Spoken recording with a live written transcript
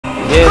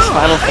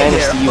Final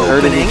Fantasy, you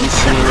heard of it, you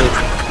seen it.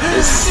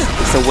 It's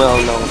a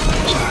well-known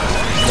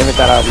franchise. Never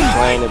thought I'd be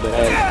playing it, but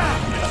hey,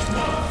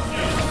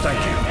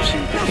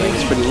 shoot, this game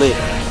is pretty lit.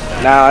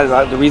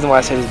 Now, the reason why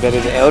I say it's better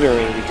than Elden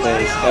Ring,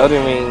 because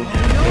Elden Ring,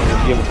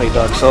 if you ever play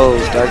Dark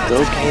Souls,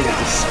 those games are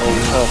just so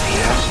tough,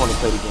 man. I just want to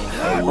play the game.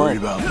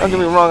 Don't get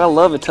me wrong, I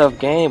love a tough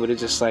game, but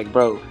it's just like,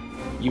 bro,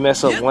 you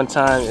mess up one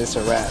time, it's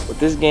a wrap. With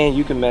this game,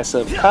 you can mess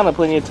up kind of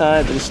plenty of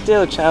times, but it's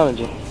still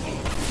challenging.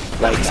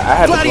 Like, I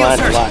had to grind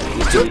a lot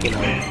just to, you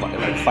know,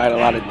 like fight a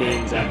lot of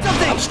things.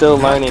 I'm still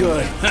learning,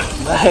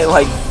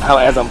 like how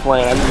as I'm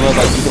playing. I just know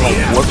like you can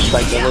like warp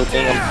strike that little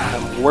thing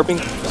I'm warping.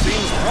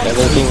 That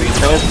little thing we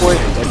transport.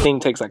 That thing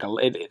takes like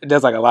it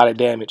does like a lot of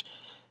damage.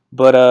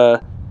 But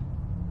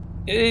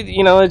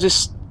you know, it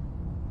just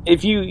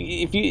if you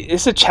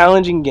it's a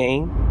challenging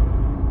game,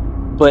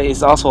 but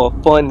it's also a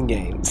fun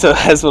game. So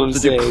that's what I'm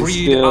saying.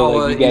 Still,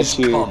 like,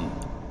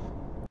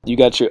 you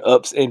got your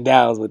ups and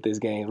downs with this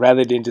game,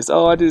 rather than just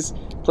I just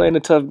playing a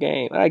tough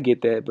game. I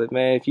get that, but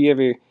man, if you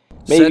ever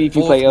if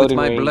you play Elden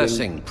Ring,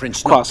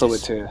 cross over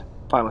to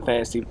Final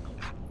Fantasy.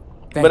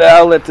 But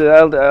I'll let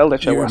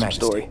you watch some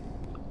story.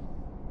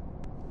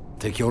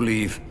 Take your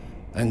leave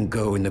and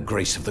go in the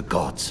grace of the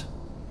gods.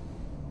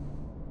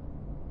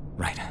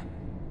 Right.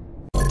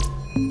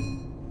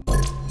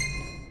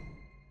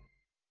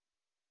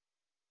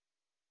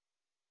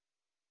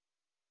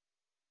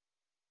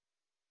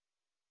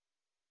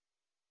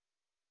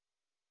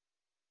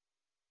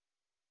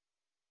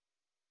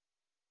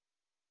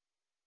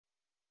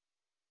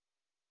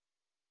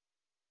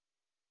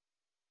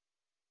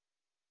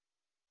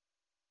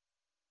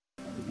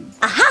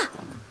 Aha!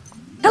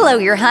 Hello,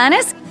 Your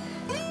Highness.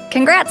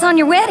 Congrats on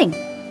your wedding.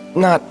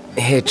 Not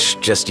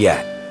hitched just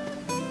yet.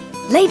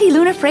 Lady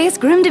Lunafreya's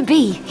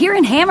groom-to-be, here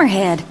in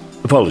Hammerhead.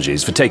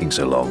 Apologies for taking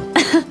so long.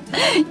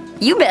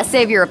 You best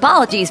save your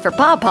apologies for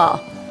Pawpaw.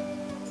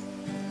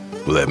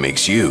 Well, that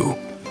makes you.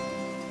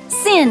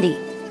 Cindy.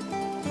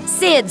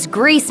 Sid's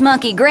grease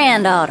monkey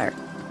granddaughter.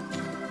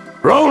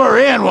 Roll her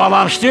in while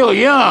I'm still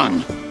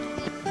young.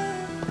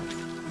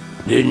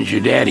 Didn't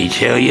your daddy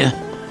tell you?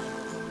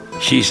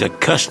 She's a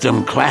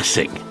custom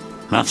classic,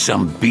 not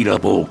some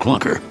beat-up old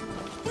clunker.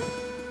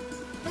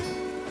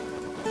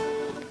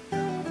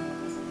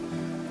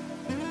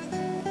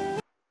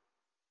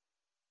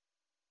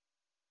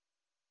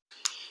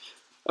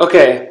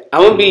 Okay,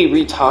 I'm gonna be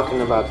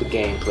re-talking about the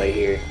gameplay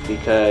here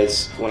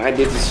because when I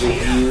did this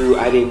review,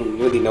 I didn't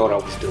really know what I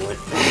was doing,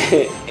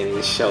 and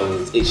it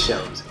shows. It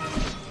shows.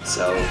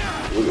 So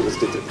let's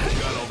get to the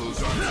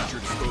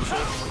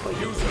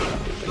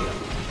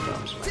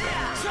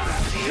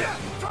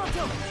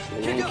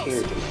main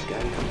character, my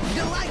guy.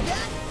 Come on.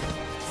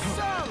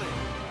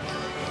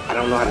 I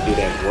don't know how to do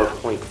that warp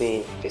point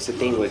thing. It's a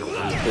thing like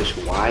when you push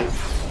Y,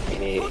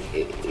 and it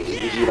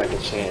gives you like a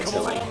chance to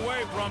like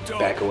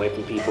back away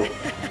from people.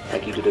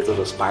 Like you do this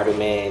little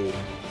Spider-Man,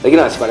 like you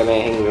know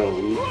Spider-Man hanging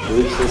on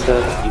roofs and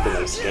stuff. You can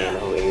like scan the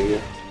whole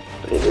area,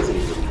 but it doesn't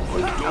really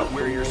work out.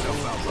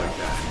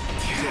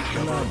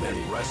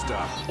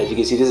 As you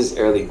can see, this is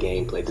early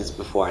gameplay. This is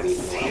before I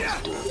didn't know what I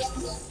was doing.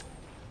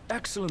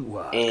 Excellent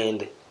work.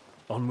 And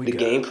the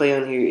gameplay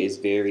on here is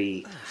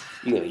very,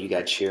 you know, you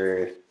got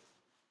your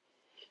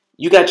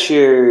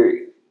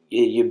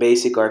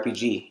basic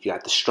RPG. You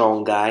got the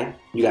strong guy,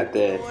 you got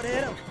the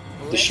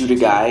shooter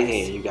guy,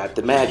 and you got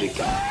the magic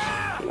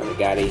guy. You know, the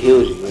guy that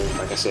heals you.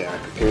 Like I said, I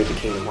compared it to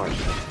Kingdom Hearts.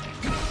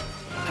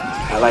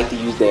 I like to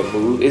use that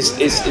move. It's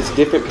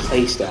different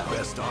play style.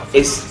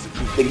 It's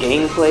the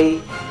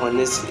gameplay on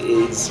this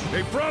is.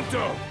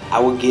 I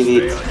would give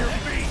it.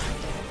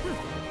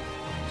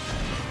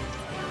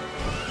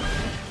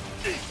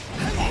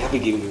 I'll be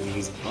giving you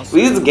reviews.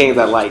 These are the games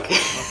I like.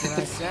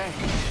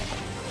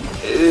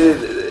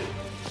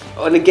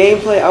 On the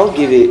gameplay, I would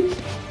give it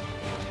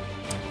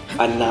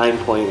a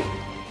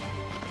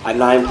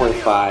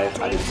 9.5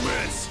 out of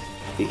 10.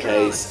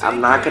 Because I'm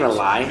not gonna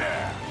lie,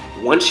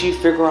 once you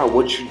figure out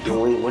what you're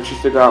doing, once you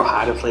figure out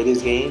how to play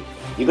this game,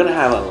 you're gonna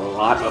have a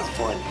lot of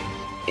fun.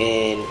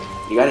 And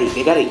they got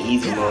an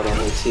easy mode on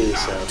here too.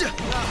 So,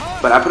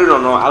 but I put it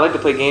on normal. I like to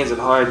play games in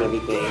hard and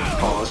everything.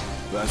 Pause.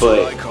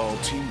 But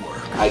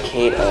I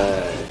can't.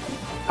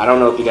 I don't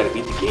know if you gotta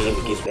beat the game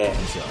to get that.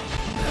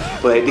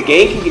 But the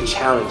game can get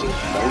challenging.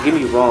 Don't get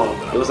me wrong.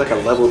 It was like a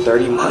level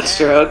 30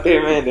 monster out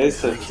there, man. That's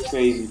so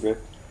crazy, bro.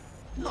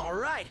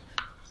 Alright.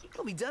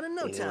 It'll be done in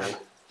no time.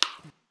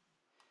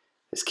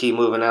 Let's keep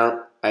moving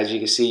out. As you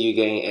can see, you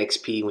gain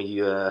XP when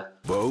you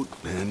vote,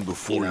 and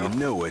before you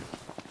know it,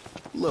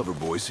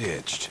 Loverboy's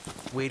hitched.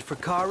 Wait for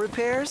car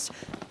repairs,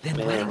 then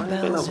man, wedding there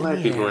ain't no bells black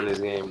in the people air. in this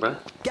game, bro.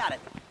 Got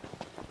it.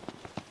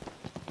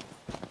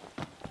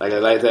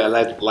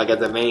 Like at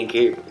the main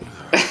character.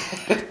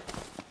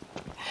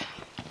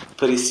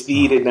 Put his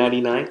speed at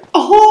 99.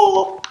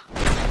 Oh!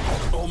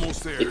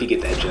 Almost there. If you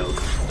get that joke.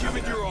 Give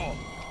it your all.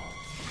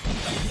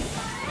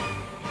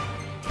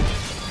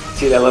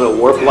 See that little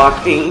warp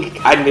lock thing?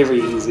 I never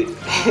use it.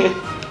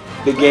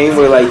 The game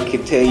will like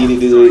can tell you to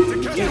do it.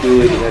 You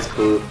do it, and that's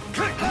cool.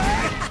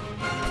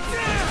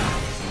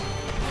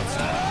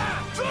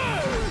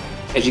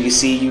 As you can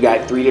see, you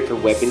got 3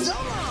 different weapons.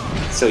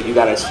 So you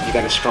got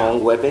a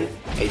strong weapon,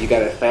 and you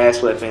got a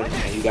fast weapon,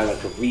 and you got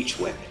like a reach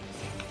weapon.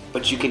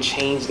 But you can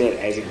change that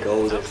as it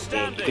goes,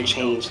 and you can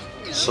change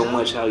so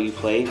much how you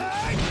play.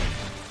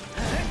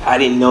 I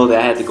didn't know that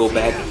I had to go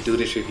back and do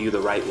this review the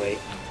right way.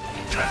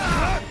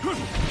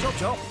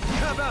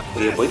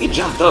 But yeah, boy, you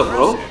jumped up,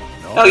 bro.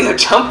 Oh yeah,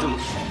 jumped him.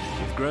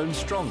 You've grown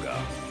stronger.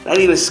 Not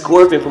even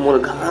Scorpion from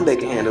Mortal Kombat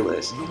can handle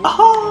this.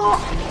 Oh!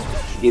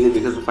 Get it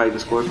because we're fighting the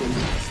Scorpion?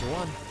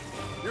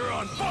 You're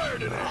on fire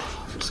today.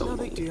 So No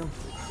big deal.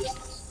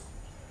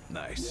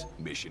 Nice.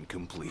 Mission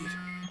complete.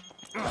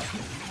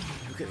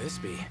 Who could this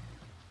be?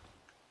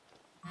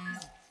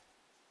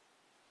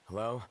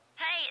 Hello?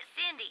 Hey, it's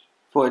Cindy.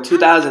 for a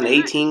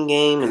 2018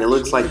 game, and it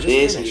looks like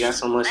this, and you got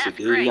so much to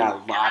do, you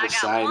got a lot of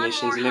side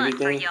missions and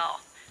everything.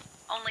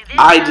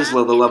 I just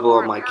love the level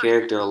of my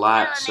character a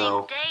lot,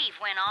 so Dave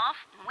went off,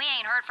 and we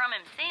ain't heard from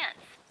him since.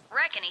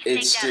 Reckon he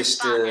it's sneaked out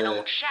just, and found an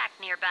old shack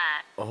nearby.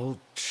 Old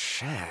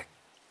shack.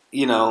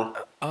 you know,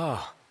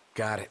 Oh,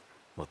 got it.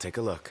 We'll take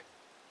a look.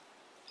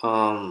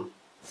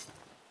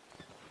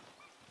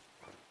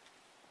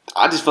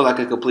 I just feel like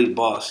a complete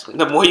boss.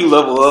 The more you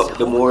level up,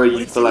 the more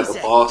you feel like a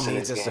boss in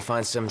Needs this us to game.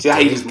 find some See how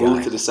you Dave just move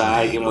guy. to the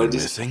side, you know, it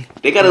just, Missing?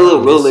 they got a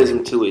little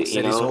realism to it, you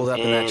Said he's know, holed up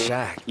in that and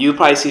shack. you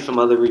probably see from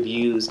other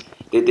reviews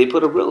that they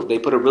put a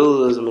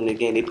realism in the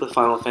game. They put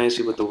Final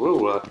Fantasy with the real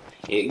world.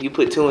 You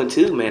put 2 and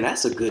 2, man,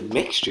 that's a good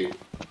mixture.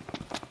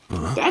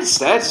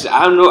 That's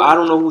I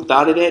don't know who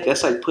thought of that.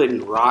 That's like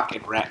putting rock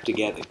and rap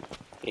together,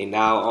 and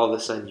now all of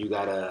a sudden you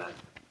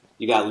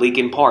got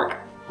Linkin Park,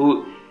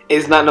 who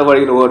is not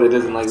nobody in the world that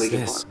doesn't like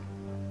Linkin Park.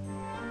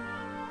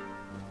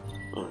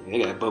 Oh, they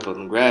got both of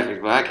them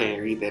graphics, but I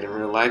can't read that in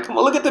real life. Come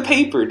on, look at the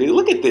paper, dude.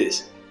 Look at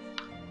this.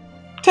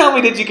 Tell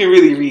me that you can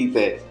really read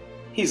that.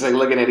 He's like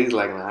looking at it, he's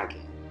like, nah, I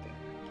can't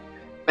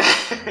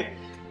read that.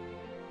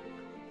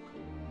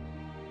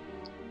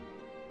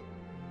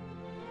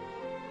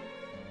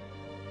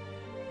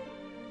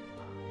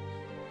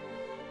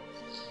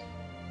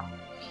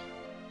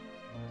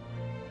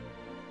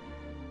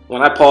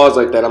 When I pause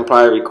like that, I'm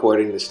probably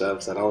recording the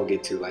stuff, so I don't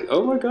get too like,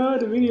 oh my god,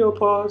 the video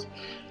paused.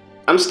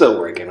 I'm still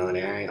working on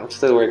it, alright? I'm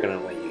still working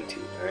on my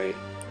YouTube, alright?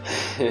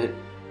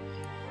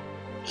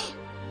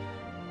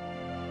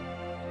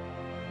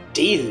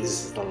 Jesus,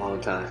 this is a long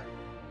time.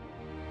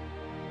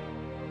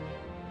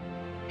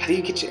 How do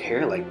you get your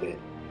hair like that?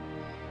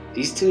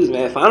 These twos,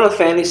 man. Final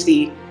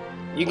Fantasy,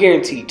 you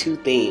guarantee 2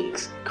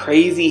 things.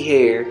 Crazy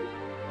hair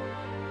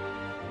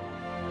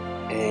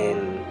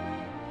and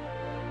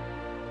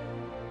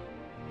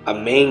a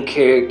main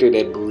character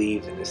that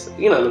believes in this.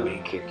 You know, the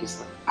main character's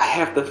like, I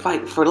have to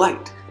fight for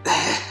light.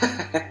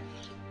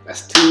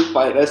 That's 2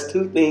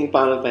 things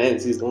Final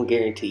Fantasy is gonna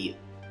guarantee you.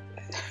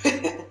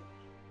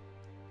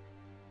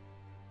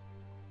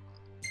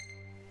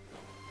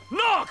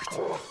 Knocked!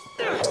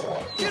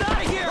 Get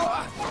out of here!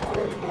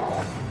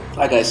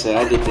 Like I said,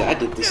 I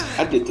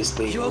did this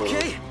thing. You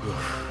okay?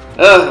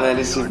 Oh man,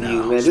 this is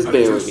new, man. Just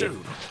bear with me.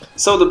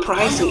 So the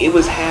pricing, it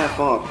was half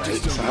off, right?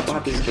 So I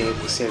bought this game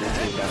for $17.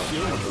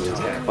 It was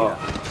half off.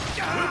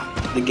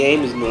 The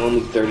game is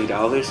normally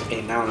 $30,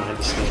 and now I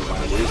understand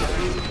why it is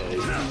 $30,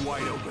 because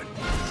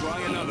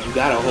you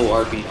got a whole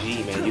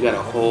RPG, man. You got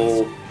a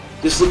whole.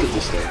 Just look at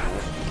this thing,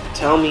 man.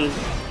 Tell me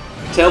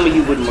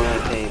you wouldn't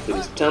mind paying for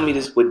this. Tell me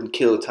this wouldn't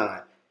kill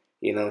time.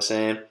 You know what I'm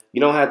saying?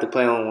 You don't have to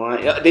play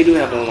online. They do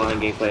have online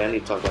gameplay. I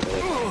need to talk about that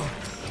later.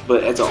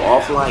 But as an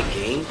offline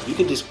game, you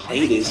can just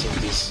play this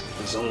and just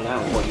zone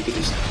out, or you can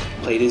just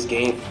play this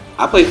game.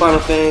 I play Final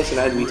Fantasy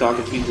and I'd be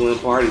talking to people in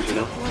parties, you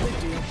know.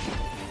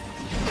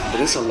 But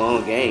it's a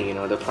long game, you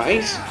know. The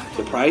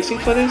pricing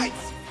for this,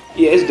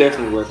 yeah, it's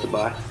definitely worth the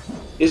buy.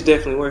 It's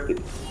definitely worth it.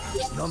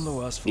 None the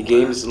worse for The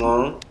game is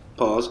long,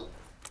 pause,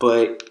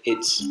 but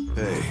it's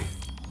Hey,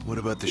 what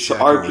about the an shack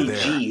over there?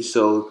 RPG.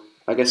 So,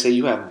 like I said,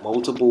 you have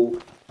multiple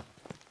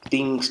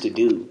things to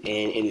do,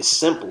 and it's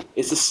simple.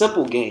 It's a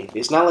simple game.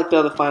 It's not like the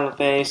other Final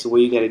Fantasy where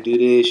you gotta do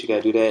this, you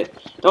gotta do that.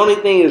 The only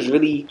thing is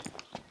really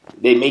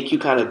they make you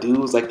kind of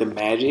do is like the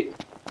magic.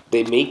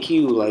 They make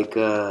you like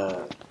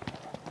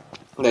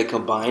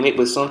combine it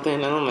with something.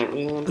 And I'm like,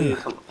 man,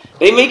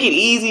 they make it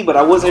easy, but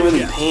I wasn't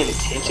really paying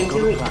attention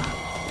to it.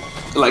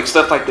 Like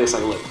stuff like this.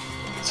 Like, look,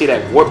 see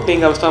that warp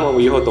thing I was talking about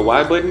where you hold the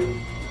Y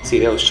button? See,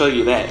 they'll show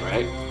you that,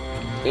 right?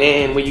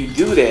 And when you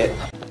do that,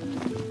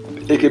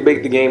 it could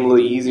make the game a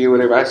little easier,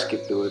 whatever. I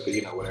skipped through it, but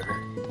you know, whatever.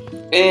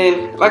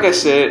 And like I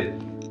said,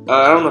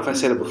 I don't know if I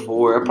said it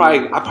before. I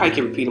probably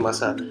keep repeating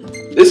myself.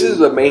 This is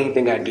the main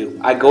thing I do.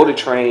 I go to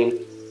train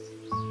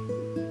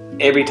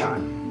every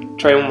time.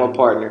 Train with my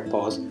partner.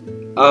 Pause.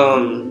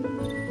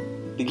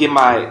 To get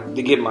my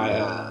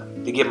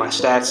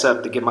stats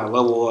up, to get my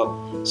level up.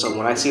 So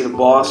when I see the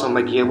boss, I'm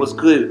like, yeah, what's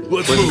good?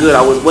 What's good?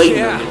 I was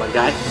waiting on you, my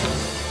guy.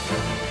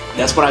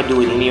 That's what I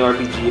do in any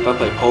RPG. If I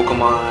play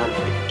Pokemon or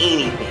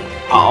anything,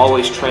 I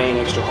always train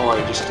extra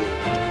hard just to be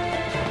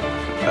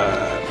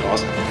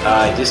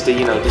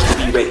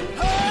ready.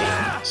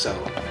 So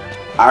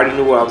I already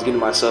knew what I was getting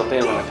myself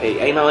in when I paid.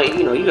 Hey, you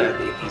gotta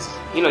think these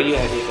you know, you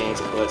have your fans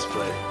and butts,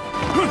 but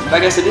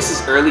like I said, this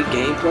is early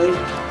gameplay,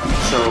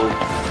 so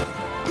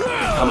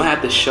I'm gonna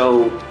have to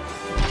show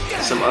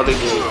some other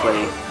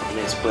gameplay in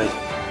this. But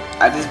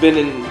I just been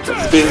in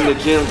the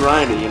gym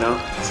grinding, you know.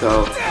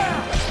 So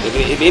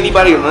if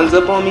anybody runs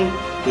up on me,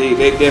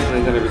 they're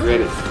definitely gonna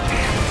regret it.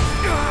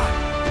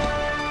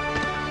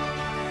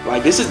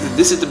 Like this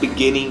is the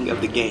beginning of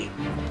the game.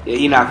 Yeah,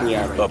 he knocked me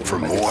out right Up for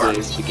more.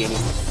 It's the beginning.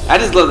 I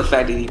just love the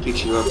fact that he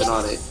picks you up and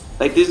all that.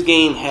 Like this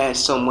game has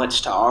so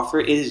much to offer.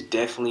 It is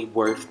definitely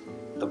worth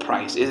the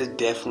price. It is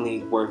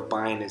definitely worth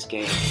buying this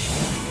game.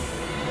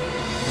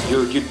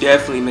 You're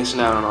definitely missing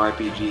out on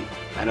RPG.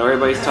 I know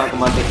everybody's talking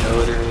about the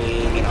elden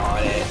ring and all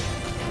that.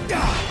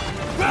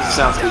 It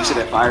sounds like you said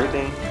that fire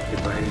thing,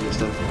 the burning and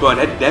stuff. But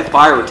that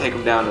fire would take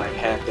him down to like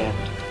half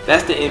damage.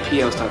 That's the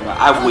MP I was talking about.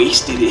 I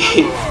wasted it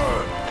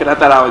because I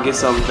thought I would get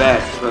something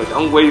back. But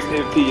don't waste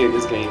MP in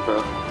this game,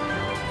 bro.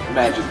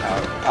 Magic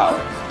power.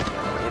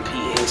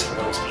 MP is for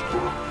those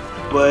people.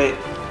 But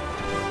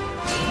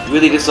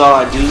really, that's all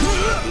I do.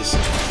 Just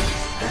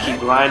keep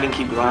grinding,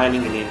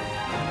 and then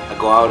I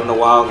go out in the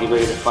wild and get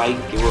ready to fight,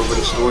 get wherever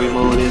the story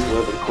mode is,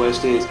 wherever the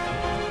quest is.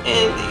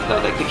 And you know,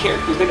 like the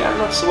characters, they got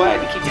enough swag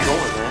to keep it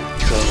going, man.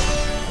 So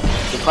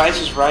the price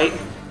is right.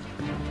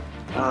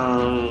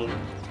 I'm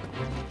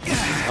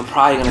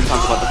probably gonna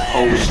talk about the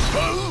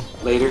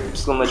post later.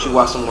 Just gonna let you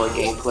watch some more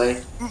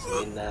gameplay,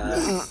 and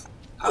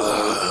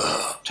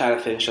I'll try to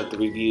finish up the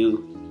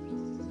review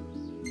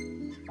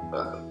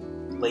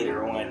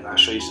later on. And I'll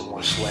show you some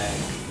more swag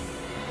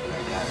that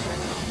I got right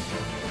now.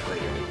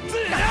 Later in the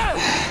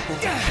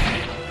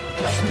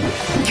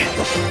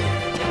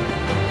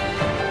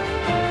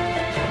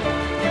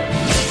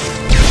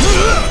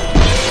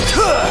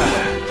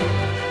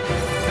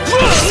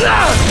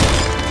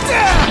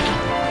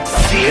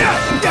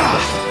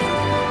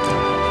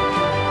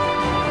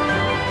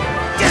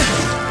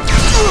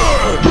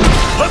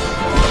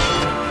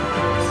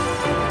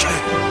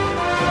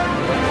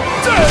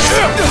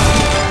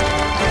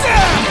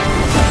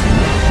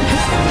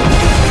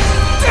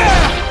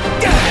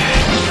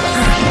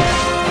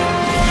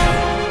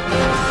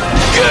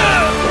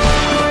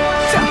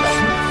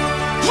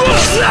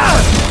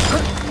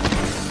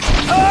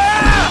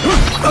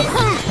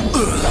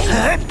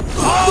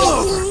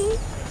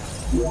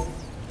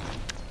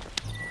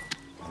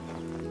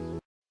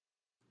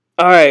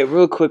Alright,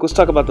 real quick, let's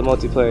talk about the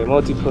multiplayer.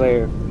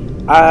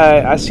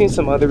 I seen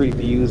some other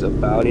reviews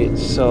about it.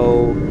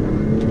 So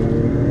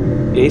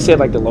they said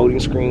like the loading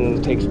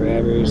screen takes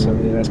forever or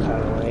something. That's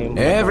kind of lame.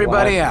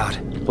 Everybody out.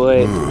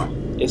 But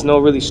it's no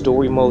really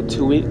story mode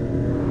to it,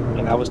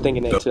 and I was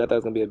thinking that too. I thought it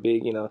was gonna be a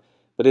big, you know.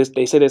 But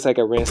they said it's like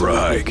a rinse and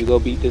repeat. You go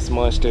beat this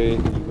monster, you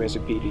rinse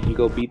and repeat it. You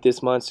go beat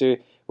this monster,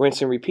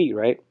 rinse and repeat,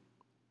 right?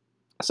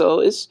 So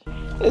it's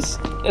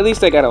at least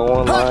they got an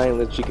online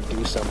that you can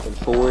do something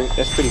for it.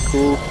 That's pretty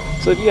cool.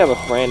 So if you have a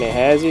friend that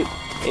has it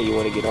and you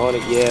want to get on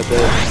it, yeah, but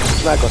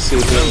I'm not gonna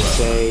sit here and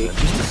say I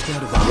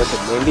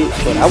recommend it.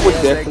 But I would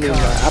definitely,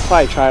 I'll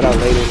probably try it out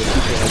later in the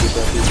future when I get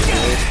done through the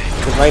game.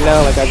 Because right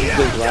now, like I just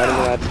been grinding a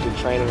lot, I just been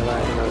training a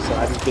lot, you know. So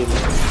I just been,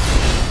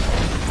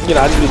 you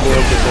know, I just been doing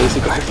the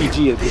basic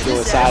RPG and just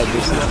doing side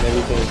missions and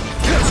everything.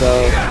 So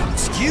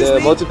the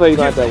multiplayer,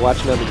 you're gonna have to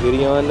watch another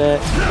video on that,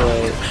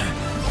 but.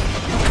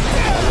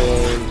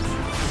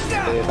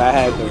 If I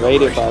had to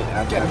rate it,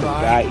 after the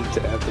guy,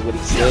 after what he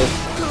said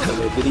in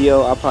the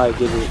video, I'll probably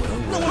give it.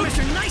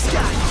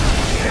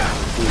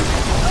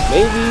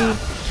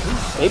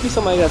 Maybe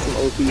somebody got some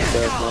OP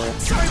stuff,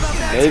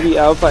 man. Maybe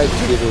I'll probably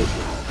just give it.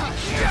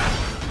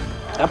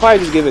 I'll probably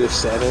just give it a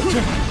 7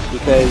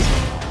 because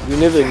you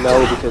never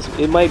know. Because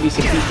it might be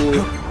some people.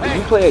 If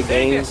you play a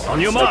game,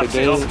 like a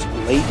game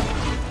late.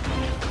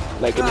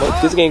 Like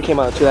this game came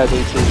out in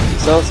 2018.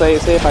 So say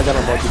if I got a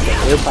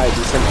multiplayer, there'll probably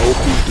be some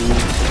OP dude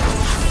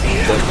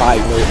that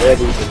probably know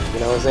everything. You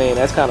know what I'm saying?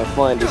 That's kind of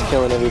fun, just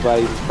killing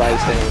everybody, just probably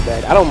staying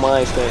back. I don't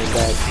mind staying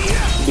back,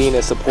 being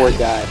a support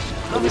guy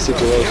in this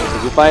situation.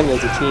 If you're fighting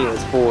as a team,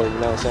 it's 4. You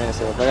know what I'm saying?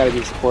 So if I gotta be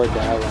a support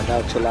guy,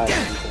 I'll chill out and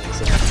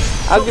everything. So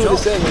I'll give it a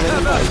 7,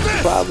 man.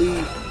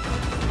 Probably.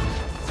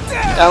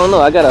 I don't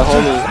know. I got a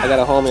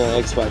homie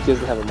on Xbox. He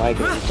doesn't have a mic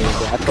or anything,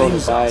 so I told him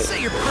to buy it.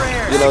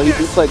 You know, he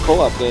play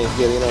co-op games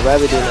together. You know,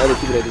 rather than other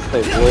people that just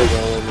play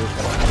Warzone,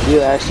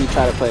 he'll actually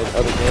try to play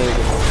other games.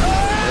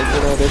 And,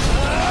 you know,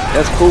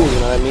 that's cool. You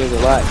know, that means a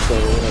lot. So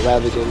you know,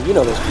 rather than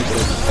those people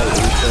that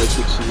just play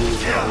 6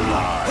 years,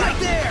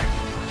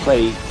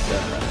 play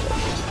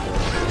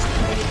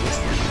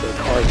the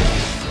card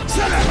game.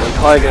 One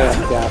card game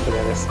I got for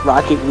that is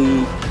Rocket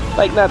League.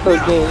 Like not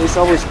those games. It's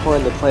always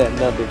fun to play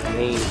another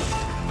game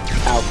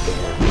out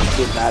there.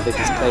 Just rather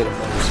just play the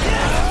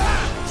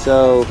most.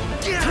 So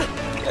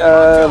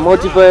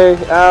multiplayer,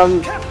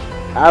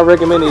 I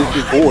recommend it if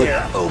you're bored.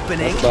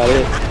 That's about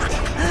it.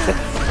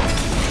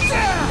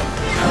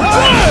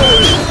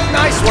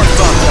 Nice work,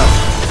 Bucko.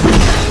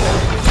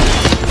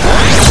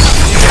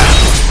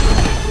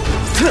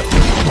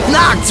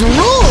 Knocked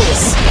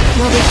rules.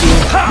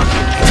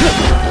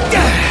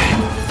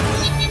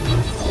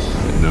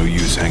 No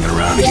use hanging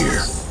around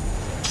here.